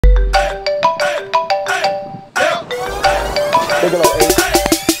Bigelow 8.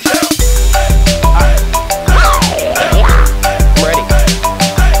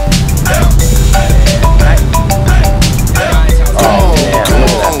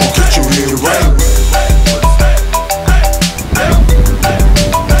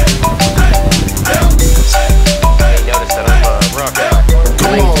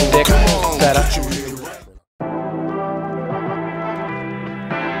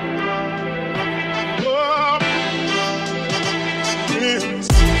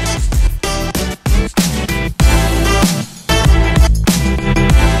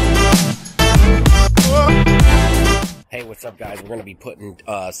 Hey, what's up, guys? We're going to be putting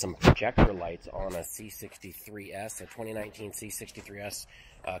some projector lights on a C63s, a 2019 C63s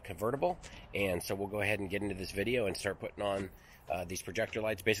convertible. And so we'll go ahead and get into this video and start putting on these projector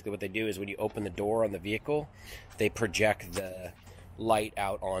lights. Basically what they do is when you open the door on the vehicle, they project the light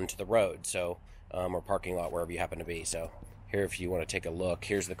out onto the road, so or parking lot, wherever you happen to be. So here, if you want to take a look,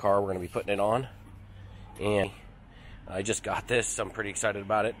 here's the car we're going to be putting it on. And I just got this, so I'm pretty excited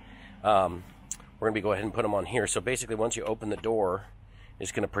about it. We're going to go ahead and put them on here. So basically, once you open the door,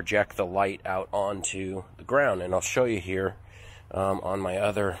 it's going to project the light out onto the ground. And I'll show you here on my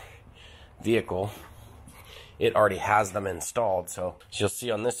other vehicle. It already has them installed. So you'll see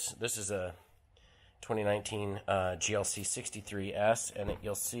on this is a 2019 GLC 63S. And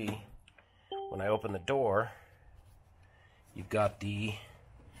you'll see when I open the door, you've got the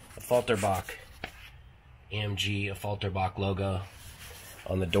Falterbach AMG, a Falterbach logo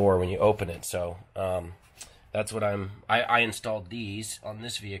on the door when you open it. So that's what I installed these on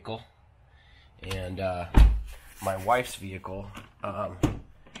this vehicle, and my wife's vehicle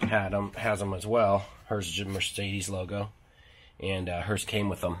has them as well. Hers is a Mercedes logo, and hers came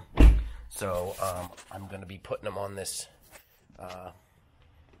with them. So I'm going to be putting them on this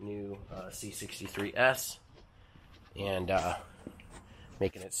new C63S, and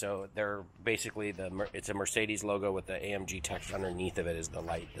making it so they're basically it's a Mercedes logo with the AMG text underneath of it is the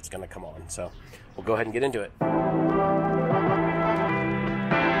light that's going to come on. So we'll go ahead and get into it.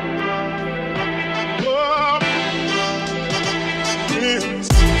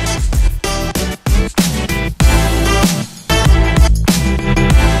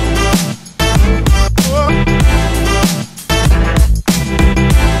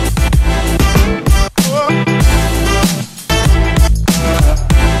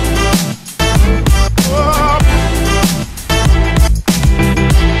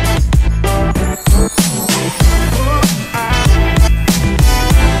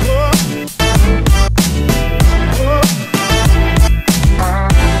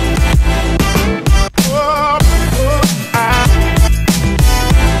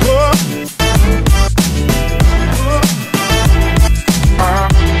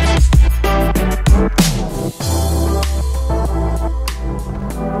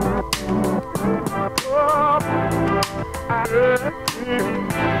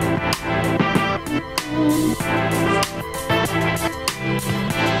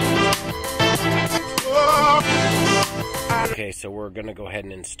 Okay, so we're going to go ahead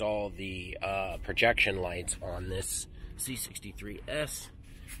and install the projection lights on this C63S.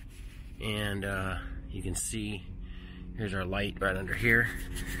 And you can see, here's our light right under here.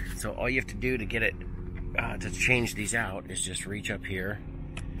 So all you have to do to get it, to change these out, is just reach up here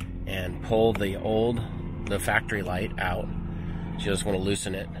and pull the factory light out. So you just want to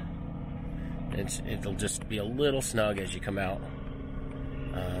loosen it. It'll just be a little snug as you come out,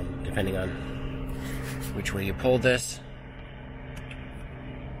 depending on which way you pull this.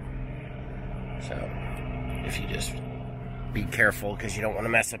 So if you just be careful, because you don't want to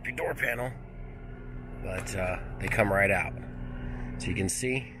mess up your door panel, but they come right out. So you can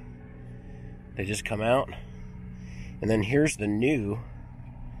see they just come out. And then here's the new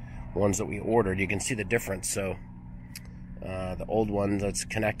ones that we ordered. You can see the difference. So the old one that's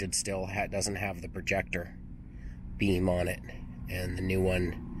connected still doesn't have the projector beam on it, and the new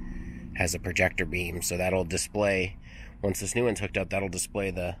one has a projector beam. So that'll display, once this new one's hooked up, that'll display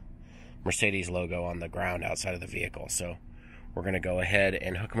the Mercedes logo on the ground outside of the vehicle. So we're going to go ahead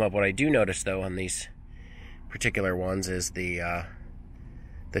and hook them up. What I do notice though on these particular ones is the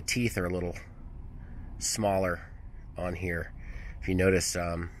teeth are a little smaller on here. If you notice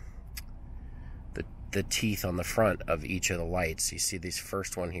the teeth on the front of each of the lights, you see this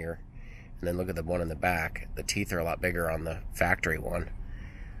first one here, and then look at the one in the back. The teeth are a lot bigger on the factory one.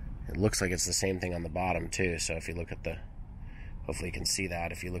 It looks like it's the same thing on the bottom too. So if you look at the, hopefully you can see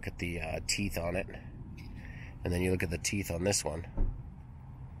that, if you look at the teeth on it, and then you look at the teeth on this one,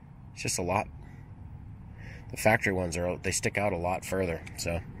 it's just a lot. The factory ones they stick out a lot further.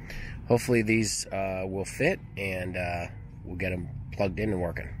 So hopefully these will fit, and we'll get them plugged in and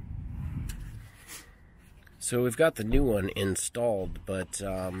working. So we've got the new one installed, but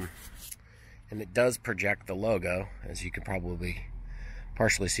and it does project the logo, as you can probably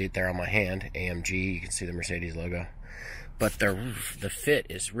partially see it there on my hand, AMG. You can see the Mercedes logo, but the fit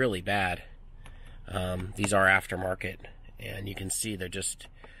is really bad. These are aftermarket, and you can see they're just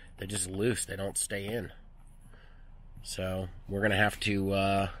loose. They don't stay in. So we're gonna have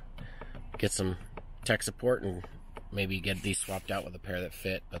to get some tech support and maybe get these swapped out with a pair that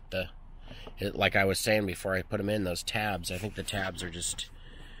fit. But like I was saying before I put them in, those tabs, I think the tabs are just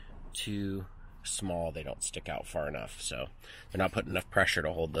too small. They don't stick out far enough, so they're not putting enough pressure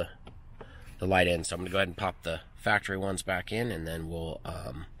to hold the light in. So I'm gonna go ahead and pop the factory ones back in, and then we'll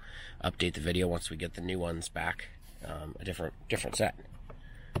update the video once we get the new ones back, a different set.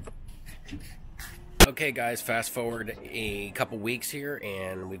 Okay guys, fast forward a couple weeks here,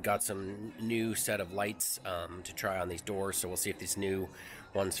 and we've got some new set of lights to try on these doors, so we'll see if these new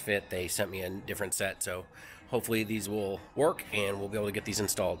ones fit. They sent me a different set, so hopefully these will work and we'll be able to get these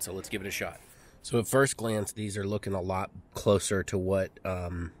installed, so let's give it a shot. So at first glance, these are looking a lot closer to what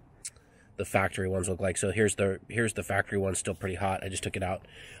the factory ones look like. So here's the factory one, still pretty hot. I just took it out.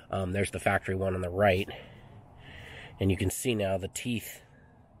 There's the factory one on the right, and you can see now the teeth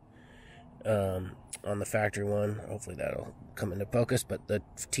on the factory one. Hopefully that'll come into focus, but the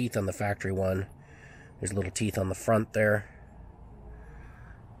teeth on the factory one, there's little teeth on the front there,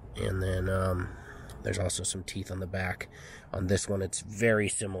 and then there's also some teeth on the back. On this one, it's very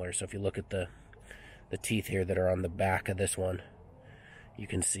similar. So if you look at the teeth here that are on the back of this one, you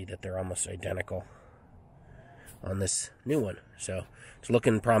can see that they're almost identical on this new one. So it's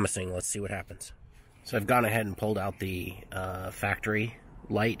looking promising. Let's see what happens. So I've gone ahead and pulled out the factory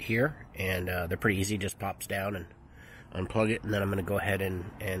light here, and they're pretty easy. Just pops down and unplug it, and then I'm going to go ahead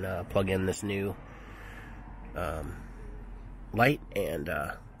and plug in this new light and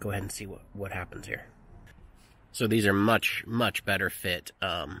go ahead and see what happens here. So these are much better fit.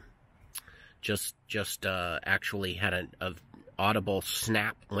 Just actually had a audible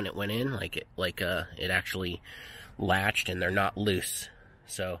snap when it went in, like it actually latched, and they're not loose.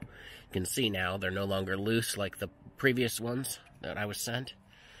 So you can see now they're no longer loose like the previous ones that I was sent.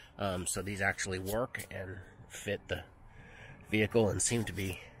 So these actually work and fit the vehicle and seem to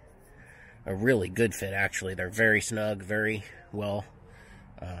be a really good fit. Actually, they're very snug, very well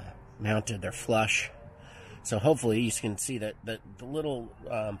mounted. They're flush. So hopefully you can see that the little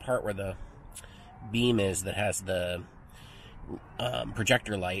part where the beam is that has the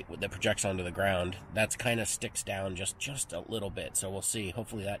projector light that projects onto the ground, that's kind of sticks down just a little bit. So we'll see.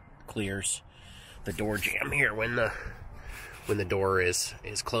 Hopefully that clears the door jamb here when the door is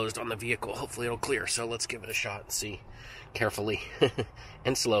closed on the vehicle. Hopefully it'll clear. So let's give it a shot and see carefully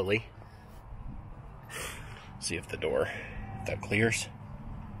and slowly. See if that clears.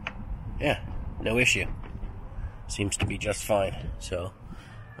 Yeah, no issue. Seems to be just fine. So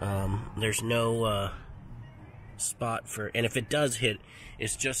there's no spot for, and if it does hit,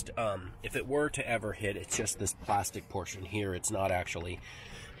 it's just if it were to ever hit, it's just this plastic portion here. It's not actually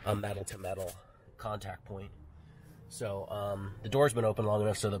a metal to metal contact point. So the door's been open long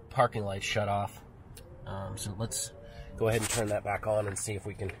enough so the parking light's shut off. So let's go ahead and turn that back on and see if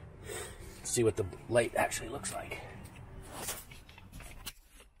we can see what the light actually looks like.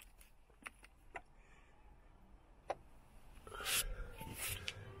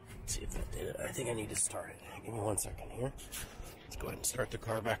 Let's see if that did it. I think I need to start it. Give me 1 second here. Let's go ahead and start the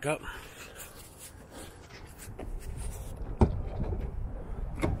car back up.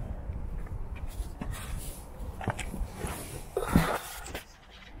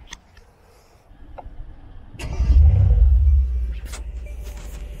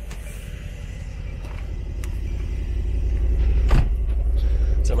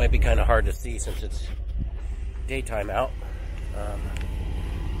 So it might be kind of hard to see since it's daytime out,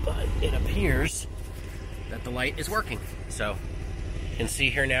 but it appears that the light is working. So you can see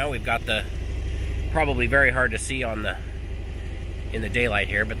here now we've got the, probably very hard to see in the daylight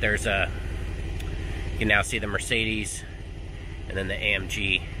here, but there's you can now see the Mercedes and then the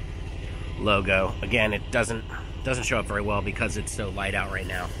AMG logo. Again, it doesn't show up very well because it's so light out right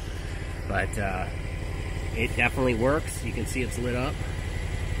now, but it definitely works. You can see it's lit up,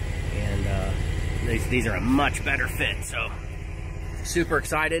 and these are a much better fit. So super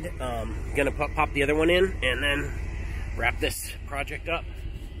excited. Gonna pop the other one in and then wrap this project up.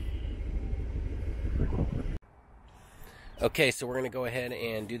 Okay, so we're gonna go ahead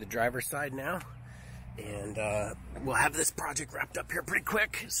and do the driver's side now, and we'll have this project wrapped up here pretty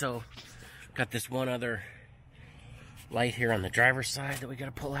quick. So got this one other light here on the driver's side that we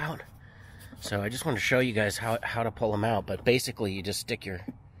gotta pull out, So I just want to show you guys how to pull them out. But basically, you just stick your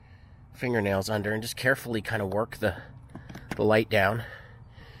fingernails under and just carefully kind of work the light down,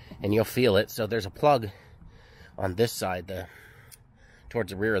 and you'll feel it. So there's a plug on this side,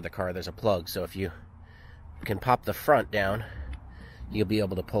 towards the rear of the car. There's a plug. So if you can pop the front down, you'll be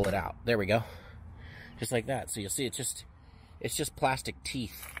able to pull it out. There we go, just like that. So you'll see it's just plastic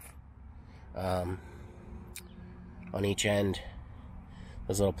teeth on each end.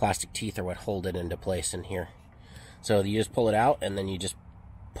 Those little plastic teeth are what hold it into place in here. So you just pull it out, and then you just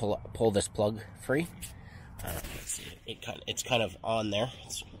pull this plug free. Let's see. It's kind of on there.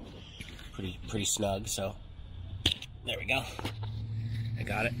 It's pretty snug. So there we go. I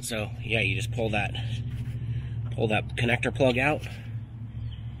got it. So yeah, you just pull that connector plug out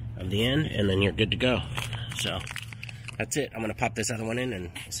of the end, and then you're good to go. So that's it. I'm gonna pop this other one in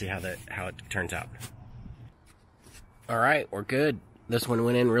and see how it turns out. All right, we're good. This one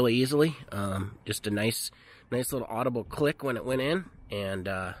went in really easily. Just a nice little audible click when it went in, and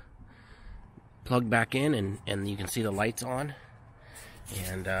plugged back in, and you can see the lights on.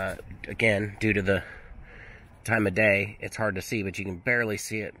 And again, due to the time of day, it's hard to see, but you can barely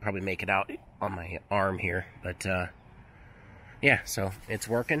see it. Probably make it out on my arm here, but yeah, so it's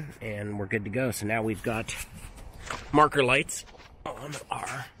working, and we're good to go. So now we've got marker lights on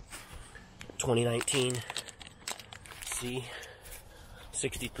our 2019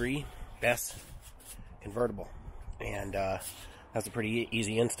 C63s Convertible, and that's a pretty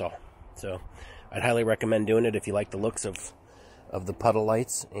easy install. So I'd highly recommend doing it if you like the looks of the puddle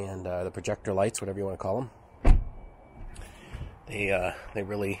lights and the projector lights, whatever you want to call them. They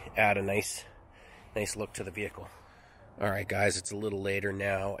really add a nice look to the vehicle. All right, guys, it's a little later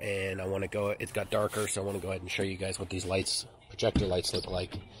now, and I want to go. It got darker, so I want to go ahead and show you guys what these lights, projector lights, look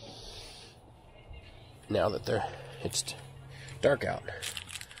like now that it's dark out.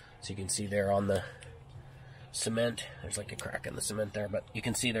 So you can see there on the cement, there's like a crack in the cement there, but you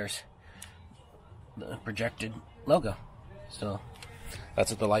can see there's the projected logo. So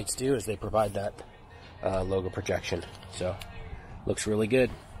that's what the lights do, is they provide that logo projection. So looks really good.